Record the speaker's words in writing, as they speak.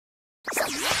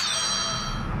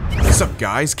What's up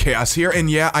guys, Chaos here, and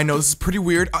yeah, I know this is pretty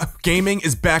weird. Gaming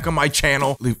is back on my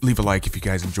channel. Leave a like if you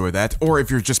guys enjoy that, or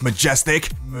if you're just majestic.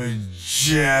 Majestic.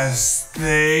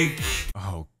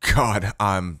 Oh god,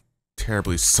 I'm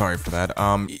terribly sorry for that.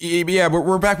 Yeah,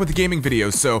 we're back with the gaming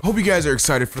videos, so hope you guys are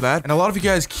excited for that. And a lot of you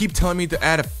guys keep telling me to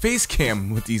add a face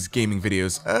cam with these gaming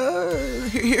videos.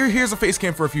 Here's a face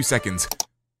cam for a few seconds.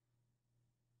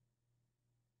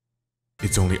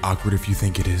 It's only awkward if you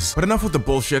think it is. But enough with the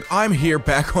bullshit. I'm here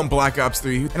back on Black Ops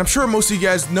 3, and I'm sure most of you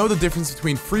guys know the difference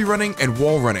between free running and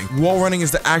wall running. Wall running is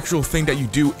the actual thing that you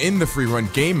do in the free run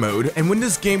game mode, and when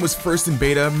this game was first in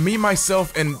beta, me,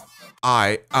 myself, and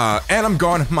I'm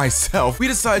gone myself, we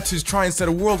decided to try and set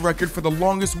a world record for the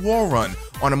longest wall run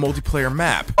on a multiplayer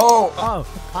map. Oh,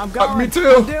 I'm going. Me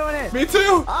too. I'm doing it. Me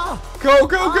too. Oh. Go,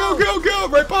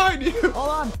 right behind you. Hold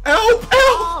on. Help.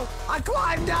 Oh, I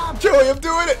climbed up. Joey, I'm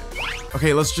doing it.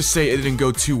 Okay, let's just say it didn't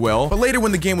go too well. But later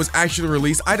when the game was actually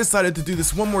released, I decided to do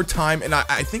this one more time, and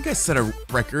I think I set a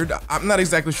record. I'm not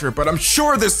exactly sure, but I'm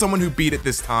sure there's someone who beat it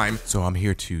this time. So I'm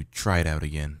here to try it out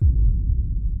again.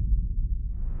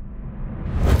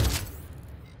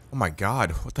 Oh my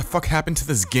god, what the fuck happened to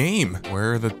this game?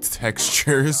 Where are the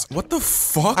textures? What the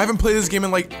fuck? I haven't played this game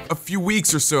in like a few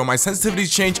weeks or so. My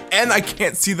sensitivity's changed and I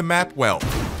can't see the map well.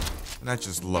 And that's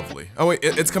just lovely. Oh wait,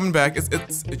 it's coming back.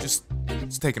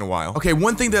 It's taking a while. Okay,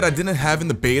 one thing that I didn't have in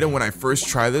the beta when I first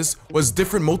tried this was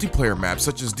different multiplayer maps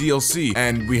such as DLC,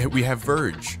 and we have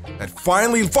Verge that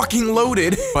finally fucking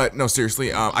loaded. But no,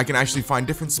 seriously, I can actually find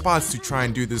different spots to try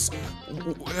and do this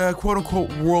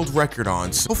quote-unquote world record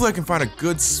on. So hopefully I can find a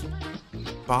good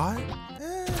spot.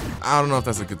 I don't know if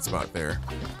that's a good spot there.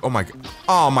 Oh my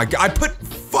god. I put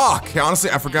fuck.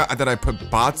 Honestly, I forgot that I put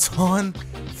bots on.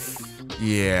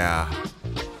 Yeah.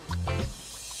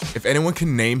 If anyone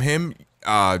can name him,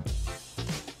 yeah,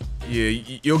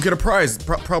 you'll get a prize.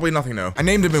 Probably nothing though. I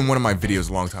named him in one of my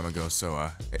videos a long time ago, so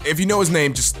if you know his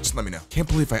name, just let me know. Can't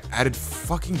believe I added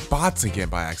fucking bots again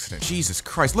by accident. Jesus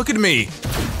Christ, look at me.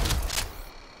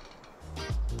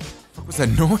 What was that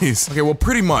noise? Okay, well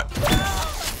pretty much.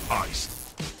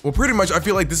 Well, pretty much, I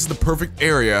feel like this is the perfect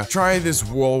area to try this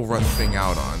wall run thing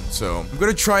out on. So, I'm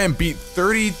gonna try and beat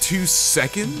 32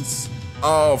 seconds.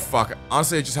 Oh, fuck.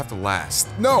 Honestly, I just have to last.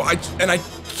 No, I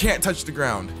can't touch the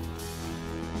ground.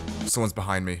 Someone's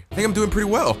behind me. I think I'm doing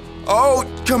pretty well.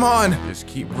 Oh, come on. Just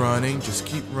keep running,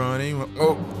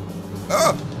 Oh,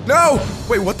 no.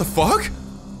 Wait, what the fuck?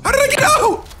 How did I get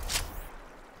out?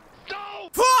 No.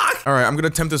 Fuck. All right, I'm gonna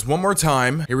attempt this one more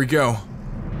time. Here we go.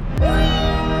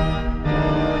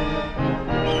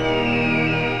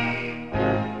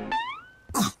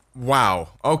 Wow.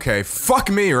 Okay.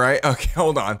 Fuck me, right? Okay,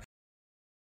 hold on.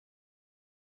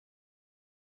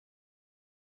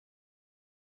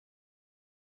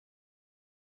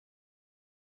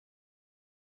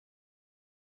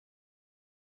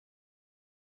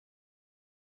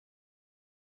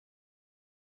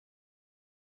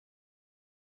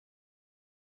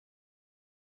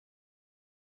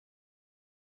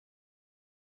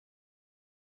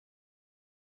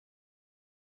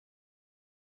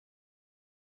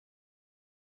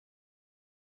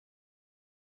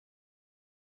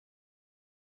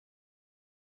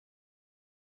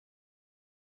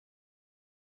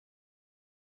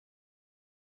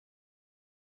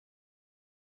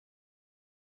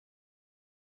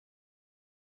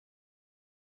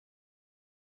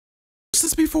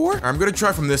 This before? I'm gonna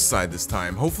try from this side this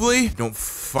time. Hopefully, don't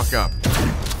fuck up.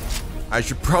 I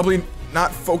should probably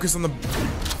not focus on the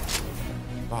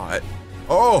bot.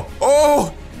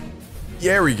 Oh!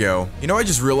 There we go. You know, I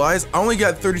just realized I only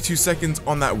got 32 seconds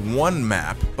on that one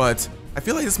map, but I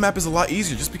feel like this map is a lot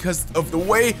easier just because of the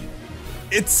way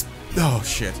it's... Oh,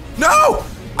 shit. No!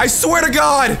 I swear to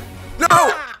God!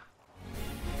 No!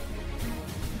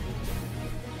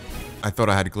 I thought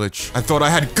I had glitch!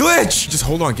 Just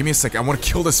hold on, give me a second. I want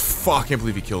to kill this fuck. I can't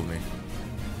believe he killed me.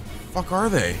 Fuck are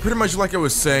they? Pretty much like I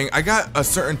was saying, I got a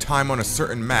certain time on a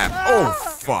certain map. Oh,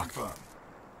 fuck.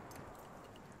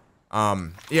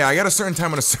 Yeah, I got a certain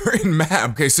time on a certain map.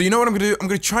 Okay, so you know what I'm gonna do? I'm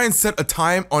gonna try and set a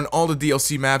time on all the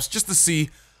DLC maps just to see,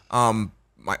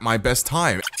 my best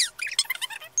time.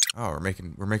 Oh,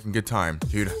 we're making good time.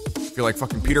 Dude, I feel like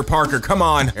fucking Peter Parker, come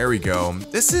on! There we go.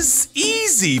 This is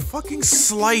easy! Fucking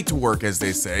slight work, as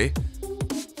they say.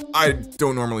 I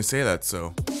don't normally say that,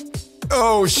 so...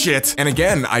 Oh, shit! And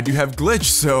again, I do have glitch,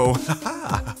 so...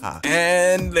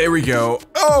 And there we go.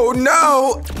 Oh,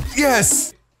 no!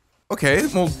 Yes! Okay,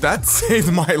 well, that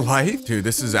saved my life. Dude,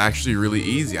 this is actually really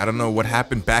easy. I don't know what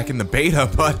happened back in the beta,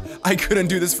 but I couldn't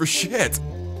do this for shit.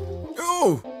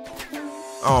 Oh!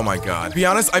 Oh my god. To be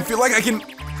honest, I feel like I can...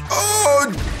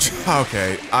 Oh!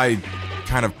 Okay, I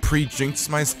kind of pre-jinx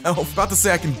myself. About to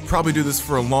say I can probably do this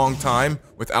for a long time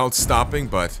without stopping,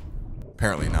 but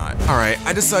apparently not. Alright,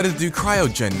 I decided to do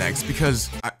cryogen next because,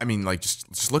 I mean, like,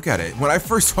 just look at it. When I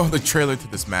first saw the trailer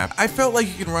to this map, I felt like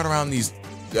you can run around these,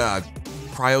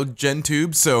 cryogen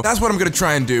tubes, so that's what I'm gonna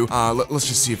try and do. Let's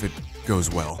just see if it goes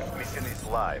well. Mission is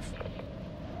live.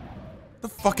 The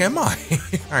fuck am I?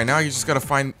 Alright, now you just gotta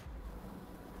find...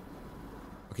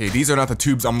 Okay, these are not the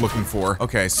tubes I'm looking for.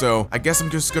 Okay, so I guess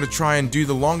I'm just gonna try and do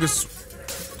the longest...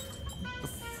 The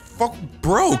fuck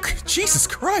broke? Jesus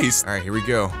Christ! Alright, here we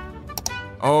go.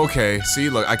 Okay, see,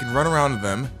 look, I can run around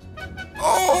them.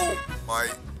 Oh my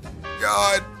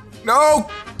god. No!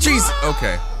 Jeez!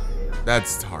 Okay.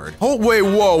 That's hard. Oh, wait,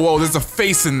 whoa, there's a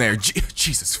face in there.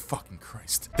 Jesus fucking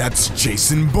Christ. That's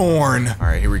Jason Bourne.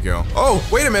 Alright, here we go. Oh,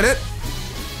 wait a minute.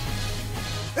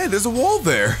 Hey, there's a wall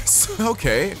there.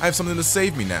 Okay, I have something to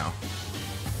save me now.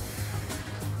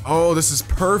 Oh, this is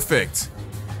perfect.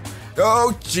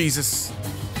 Oh, Jesus.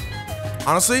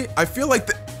 Honestly, I feel like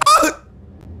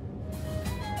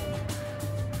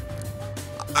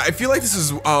I feel like this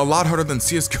is a lot harder than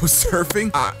CSGO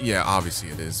surfing. Yeah, obviously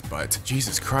it is, but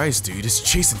Jesus Christ, dude, it's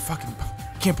Jason fucking...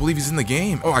 Can't believe he's in the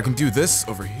game. Oh, I can do this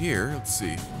over here. Let's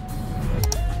see.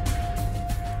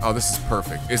 Oh, this is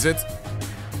perfect. Is it?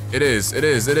 It is.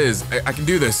 I can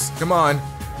do this. Come on.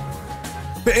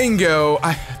 Bingo!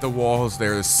 The wall's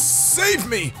there to save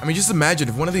me! I mean, just imagine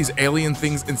if one of these alien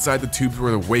things inside the tubes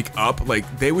were to wake up, like,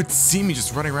 they would see me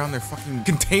just running around their fucking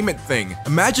containment thing.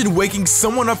 Imagine waking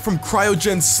someone up from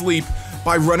cryogen sleep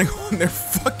by running on their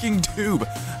fucking tube.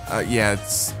 Yeah,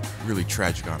 it's really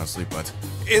tragic, honestly, but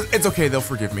it's okay, they'll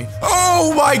forgive me.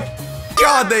 Oh my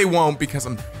god, they won't, because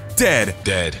I'm dead.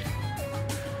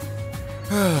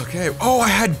 Okay, oh, I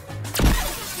had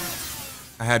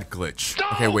glitch.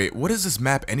 Okay, wait, what is this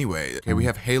map anyway? Okay, we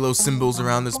have Halo symbols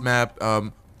around this map,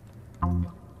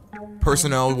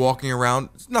 personnel walking around.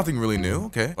 It's nothing really new,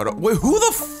 okay. But, wait, who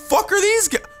the fuck are these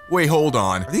guys? Wait, hold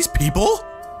on. Are these people?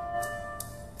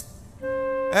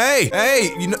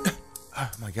 Hey, you know,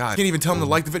 oh my god. I can't even tell them to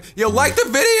like the video. Yo, like the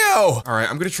video! Alright,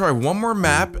 I'm gonna try one more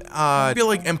map. I feel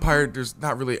like Empire, there's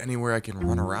not really anywhere I can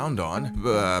run around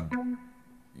on.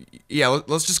 Yeah,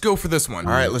 let's just go for this one.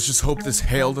 Alright, let's just hope this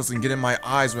hail doesn't get in my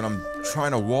eyes when I'm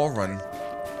trying to wall run.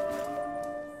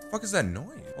 What the fuck is that noise?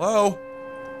 Hello?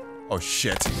 Oh,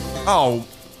 shit. Oh.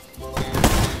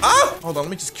 Ah! Hold on,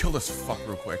 let me just kill this fuck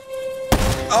real quick.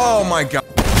 Oh my god.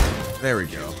 There we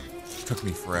go. Took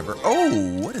me forever.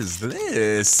 Oh, what is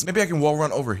this? Maybe I can wall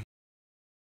run over here.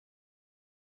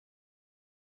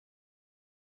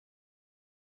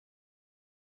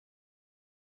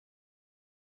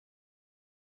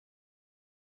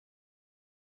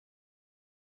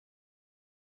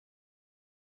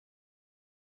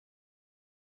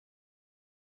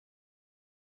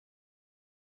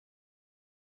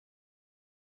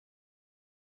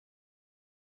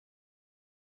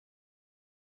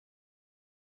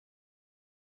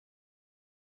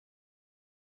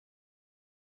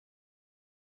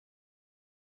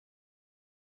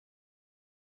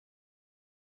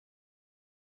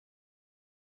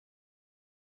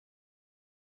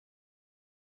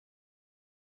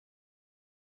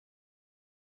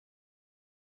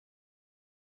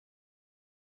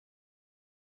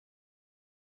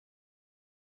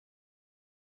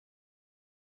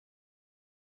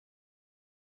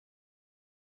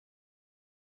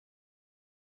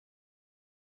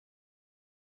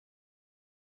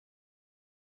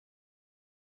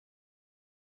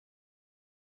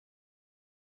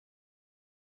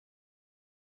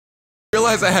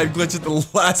 Realized I had glitch at the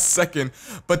last second,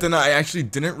 but then I actually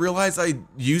didn't realize I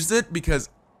used it because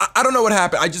I don't know what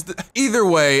happened. Either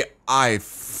way, I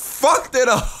fucked it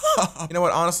up. You know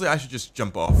what? Honestly, I should just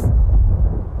jump off.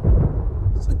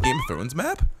 It's a Game of Thrones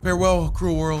map. Farewell,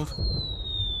 cruel world.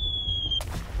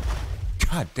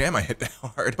 God damn, I hit that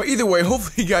hard. But either way,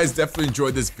 hopefully you guys definitely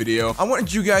enjoyed this video. I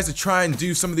wanted you guys to try and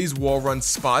do some of these wall run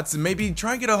spots and maybe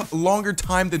try and get a longer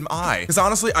time than I. Because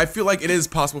honestly, I feel like it is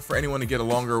possible for anyone to get a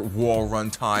longer wall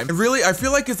run time. And really, I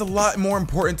feel like it's a lot more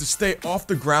important to stay off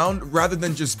the ground rather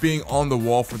than just being on the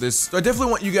wall for this. So I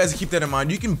definitely want you guys to keep that in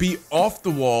mind. You can be off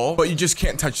the wall, but you just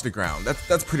can't touch the ground.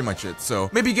 That's pretty much it. So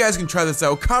maybe you guys can try this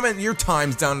out. Comment your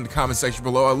times down in the comment section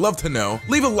below. I'd love to know.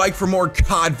 Leave a like for more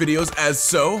COD videos as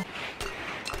so.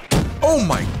 Oh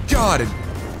my god!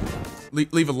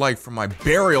 Leave a like for my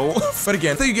burial. But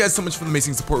again, thank you guys so much for the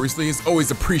amazing support recently. It's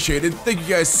always appreciated. Thank you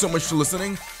guys so much for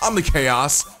listening. I'm the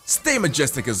Chaos. Stay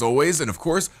majestic as always. And of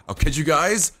course, I'll catch you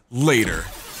guys later.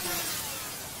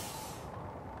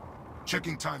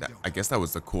 Checking time. I guess that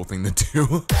was the cool thing to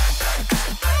do.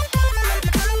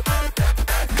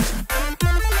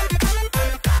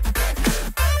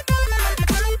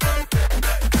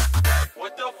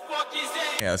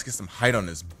 let's get some height on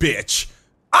this bitch.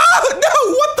 Ah,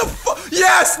 no, what the fuck?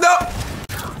 Yes, no.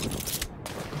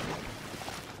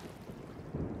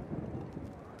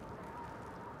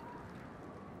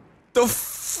 The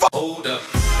fuck? Hold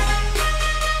up.